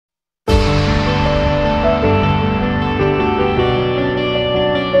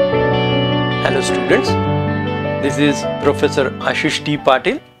dear students. This is Professor Ashish T.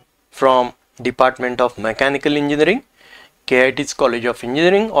 Patil from Department of Mechanical Engineering, KIT's College of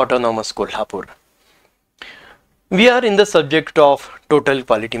Engineering, Autonomous Kolhapur. We are in the subject of Total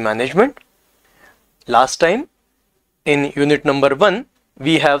Quality Management. Last time in unit number 1,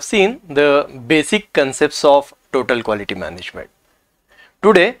 we have seen the basic concepts of Total Quality Management.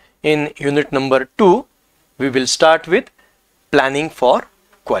 Today in unit number 2, we will start with planning for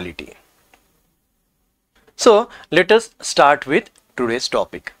quality. So let us start with today's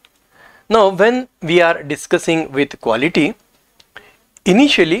topic. Now when we are discussing with quality,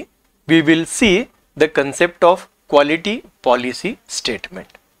 initially we will see the concept of quality policy statement.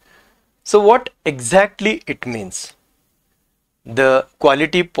 So what exactly it means? The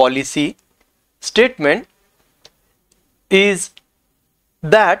quality policy statement is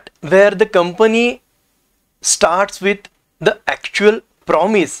that where the company starts with the actual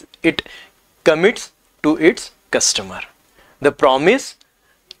promise it commits to its customer. The promise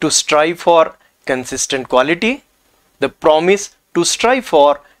to strive for consistent quality, the promise to strive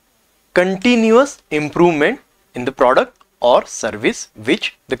for continuous improvement in the product or service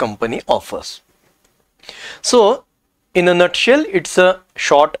which the company offers. So in a nutshell, it's a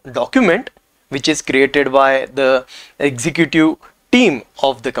short document which is created by the executive team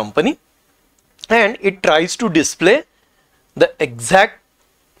of the company, and it tries to display the exact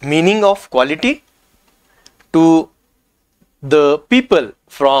meaning of quality to the people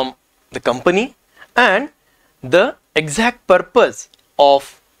from the company and the exact purpose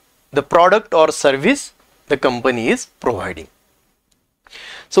of the product or service the company is providing.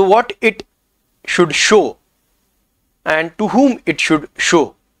 So what it should show and to whom it should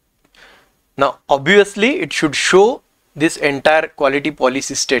show. Now obviously it should show this entire quality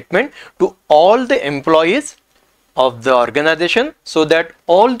policy statement to all the employees of the organization, so that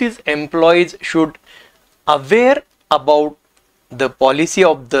all these employees should aware about the policy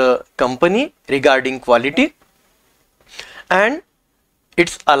of the company regarding quality and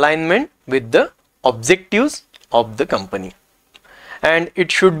its alignment with the objectives of the company. And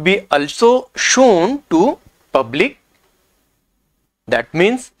it should be also shown to public, that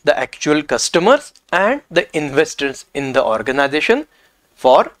means the actual customers and the investors in the organization,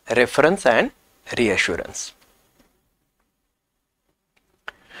 for reference and reassurance.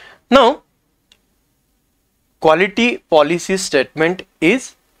 Now quality policy statement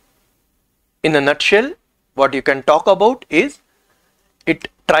is, in a nutshell, what you can talk about is it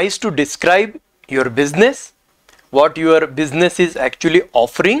tries to describe your business, what your business is actually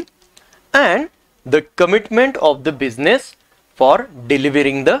offering, and the commitment of the business for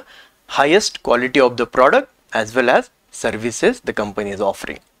delivering the highest quality of the product as well as services the company is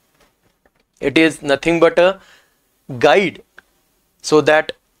offering. It is nothing but a guide so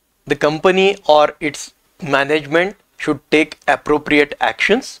that the company or its management should take appropriate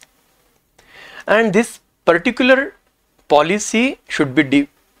actions, and this particular policy should be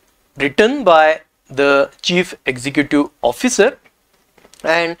written by the chief executive officer,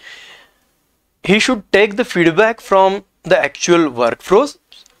 and he should take the feedback from the actual workflows,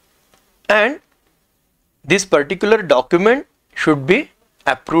 and this particular document should be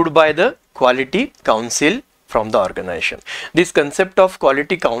approved by the quality council from the organization. This concept of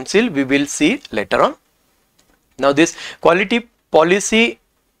quality council we will see later on. Now this quality policy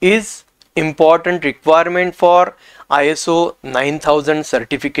is important requirement for ISO 9000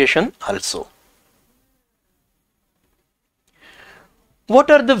 certification also. What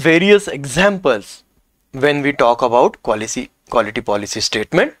are the various examples when we talk about quality policy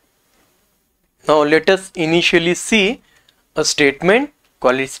statement? Now let us initially see a statement,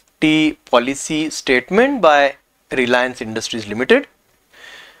 quality policy statement by Reliance Industries Limited.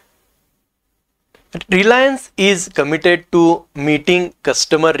 Reliance is committed to meeting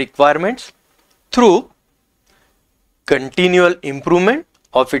customer requirements through continual improvement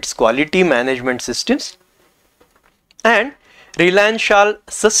of its quality management systems, and Reliance shall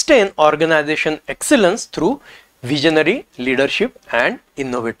sustain organization excellence through visionary leadership and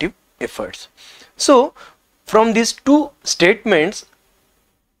innovative efforts. So from these two statements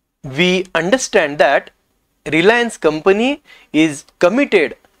we understand that Reliance company is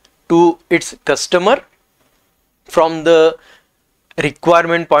committed to its customer from the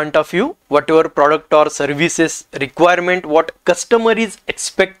requirement point of view, whatever product or services requirement what customer is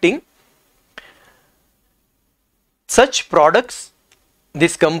expecting, such products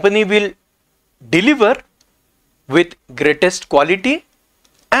this company will deliver with greatest quality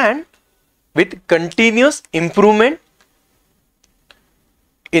and with continuous improvement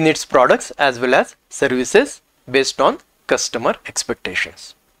in its products as well as services based on customer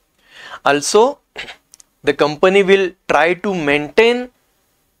expectations. Also, the company will try to maintain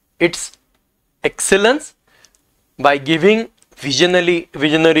its excellence by giving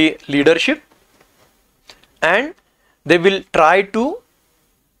visionary leadership, and they will try to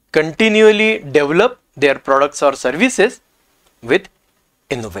continually develop their products or services with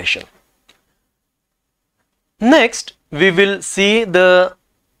innovation. Next, we will see the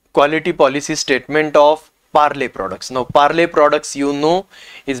quality policy statement of Parle Products. Now, Parle Products, you know,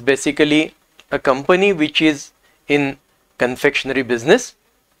 is basically a company which is in confectionery business.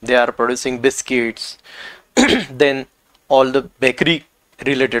 They are producing biscuits, then all the bakery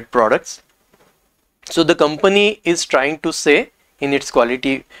related products. So the company is trying to say in its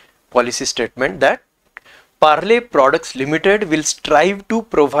quality policy statement that Parle Products Limited will strive to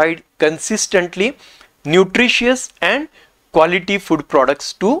provide consistently nutritious and quality food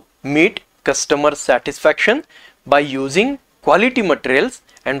products to meet customer satisfaction by using quality materials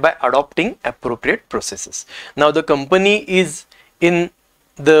and by adopting appropriate processes. Now the company is in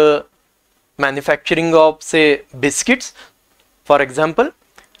the manufacturing of, say, biscuits, for example,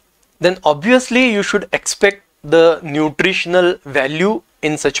 then obviously you should expect the nutritional value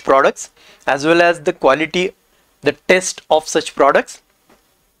in such products as well as the quality, the taste of such products,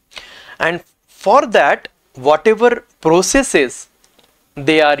 and for that whatever processes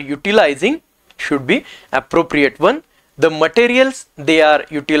they are utilizing should be appropriate one. The materials they are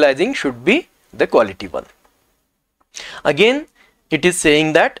utilizing should be the quality one. Again, it is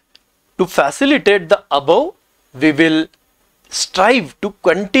saying that to facilitate the above, we will strive to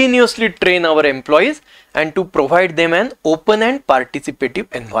continuously train our employees and to provide them an open and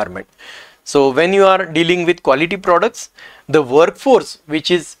participative environment. So when you are dealing with quality products, the workforce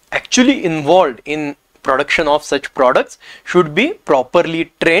which is actually involved in production of such products should be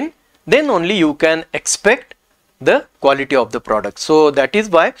properly trained, then only you can expect the quality of the product. So that is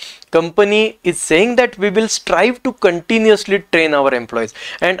why company is saying that we will strive to continuously train our employees,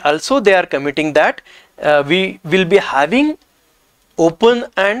 and also they are committing that we will be having open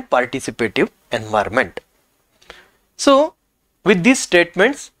and participative environment. So with these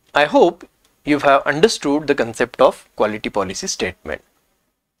statements, I hope you have understood the concept of quality policy statement.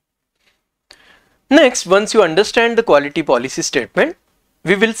 Next, once you understand the quality policy statement,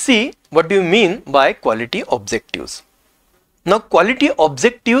 we will see what do you mean by quality objectives. Now, quality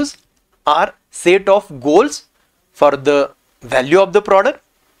objectives are set of goals for the value of the product,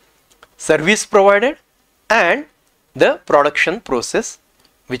 service provided, and the production process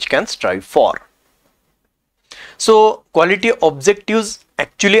which can strive for. So, quality objectives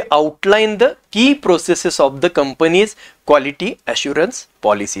actually outline the key processes of the company's quality assurance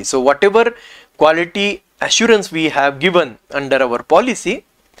policy. So, whatever quality assurance we have given under our policy,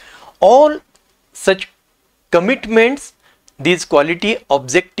 all such commitments, these quality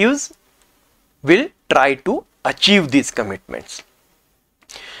objectives will try to achieve these commitments.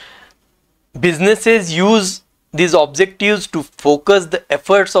 Businesses use these objectives to focus the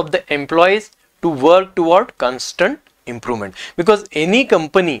efforts of the employees to work toward constant improvement, because any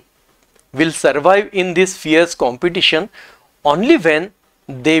company will survive in this fierce competition only when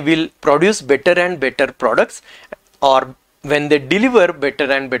they will produce better and better products, or when they deliver better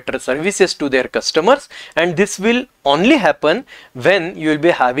and better services to their customers, and this will only happen when you will be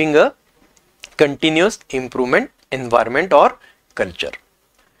having a continuous improvement environment or culture.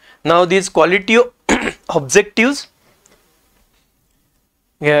 Now these quality objectives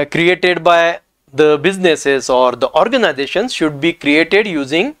created by the businesses or the organizations should be created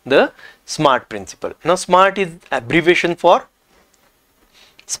using the SMART principle. Now SMART is abbreviation for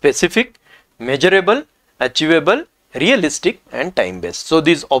specific, measurable, achievable, realistic and time based. So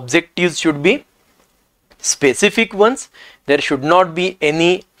these objectives should be specific ones. There should not be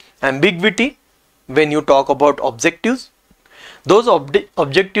any ambiguity when you talk about objectives. Those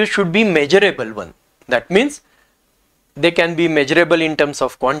objectives should be measurable one. That means they can be measurable in terms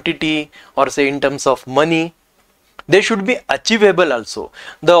of quantity or say in terms of money. They should be achievable also.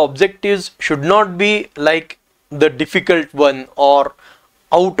 The objectives should not be like the difficult one or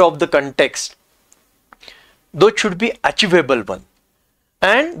out of the context. Those should be achievable one,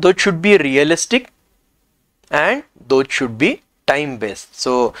 and those should be realistic, and those should be time based.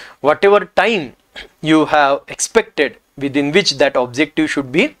 So whatever time you have expected within which that objective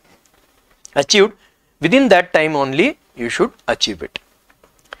should be achieved, within that time only you should achieve it.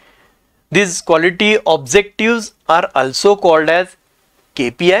 These quality objectives are also called as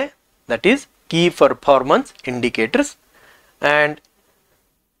KPI, that is key performance indicators, and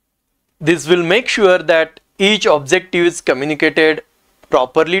this will make sure that each objective is communicated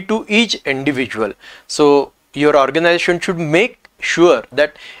properly to each individual. So your organization should make sure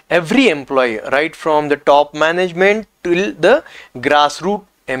that every employee, right from the top management till the grassroots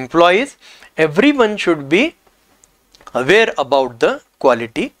employees, everyone should be aware about the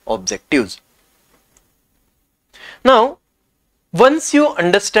quality objectives. Now, once you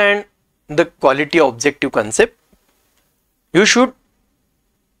understand the quality objective concept, you should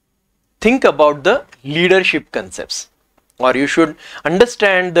think about the leadership concepts, or you should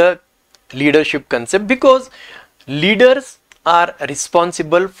understand the leadership concept, because leaders are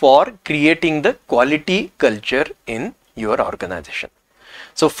responsible for creating the quality culture in your organization.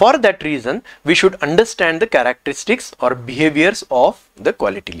 So for that reason, we should understand the characteristics or behaviors of the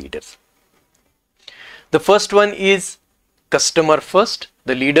quality leaders. The first one is customer first.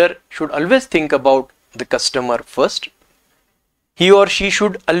 The leader should always think about the customer first. He or she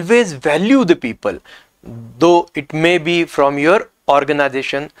should always value the people, though it may be from your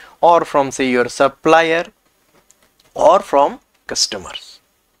organization or from, say, your supplier or from customers.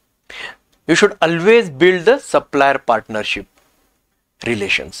 You should always build the supplier partnership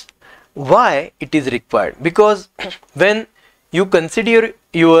relations. Why it is required? Because when you consider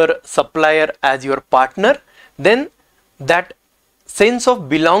your supplier as your partner, then that sense of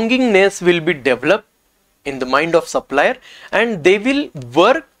belongingness will be developed in the mind of supplier, and they will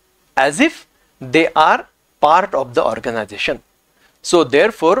work as if they are part of the organization. So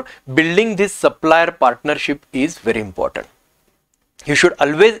therefore, building this supplier partnership is very important. You should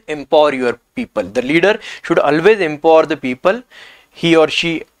always empower your people. The leader should always empower the people. He or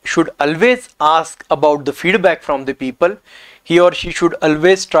she should always ask about the feedback from the people. He or she should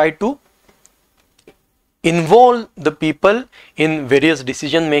always try to involve the people in various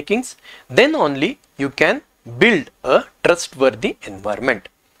decision makings. Then only you can build a trustworthy environment.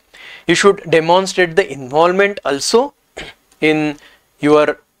 You should demonstrate the involvement also in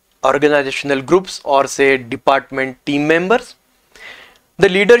your organizational groups or, say, department team members. The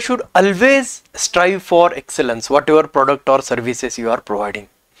leader should always strive for excellence, whatever product or services you are providing.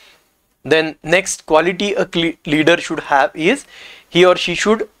 Then next quality a leader should have is he or she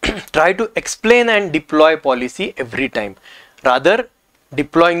should try to explain and deploy policy every time. Rather,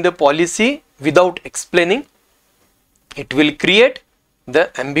 deploying the policy without explaining, it will create the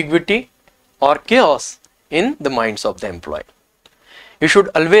ambiguity or chaos in the minds of the employee. You should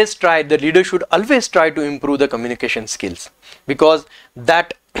always try, the leader should always try to improve the communication skills, because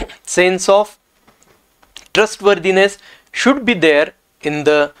that sense of trustworthiness should be there in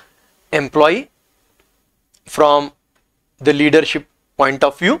the employee from the leadership point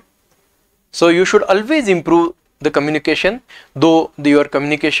of view. So you should always improve the communication, though your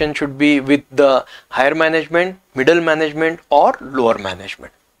communication should be with the higher management, middle management or lower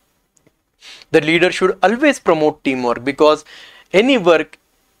management. The leader should always promote teamwork, because any work,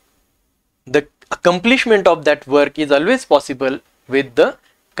 the accomplishment of that work is always possible with the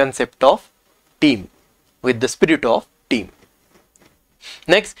concept of team, with the spirit of team.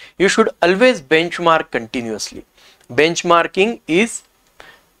 Next, you should always benchmark continuously. Benchmarking is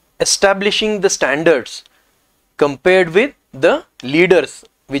establishing the standards compared with the leaders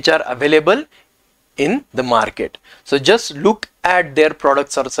which are available in the market. So just look at their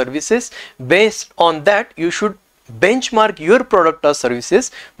products or services. Based on that, you should benchmark your product or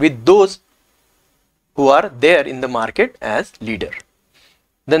services with those who are there in the market as leader.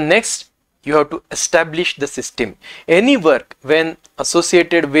 Then next, you have to establish the system. Any work when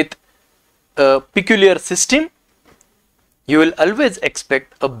associated with a peculiar system, you will always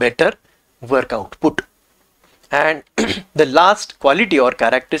expect a better work output. And the last quality or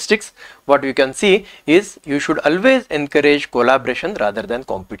characteristics what you can see is you should always encourage collaboration rather than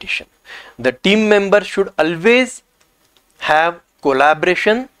competition. The team members should always have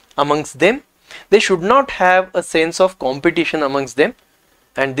collaboration amongst them. They should not have a sense of competition amongst them,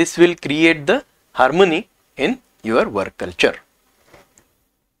 and this will create the harmony in your work culture.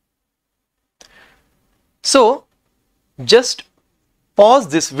 So just pause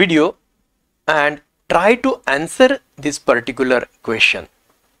this video and try to answer this particular question.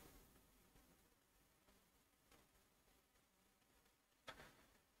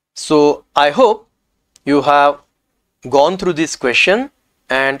 So I hope you have gone through this question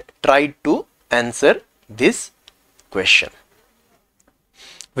and tried to answer this question.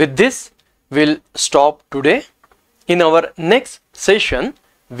 With this, we'll stop today. In our next session,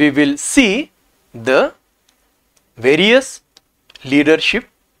 we will see the various leadership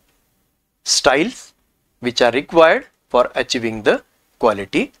styles which are required for achieving the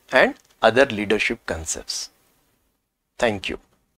quality and other leadership concepts. Thank you.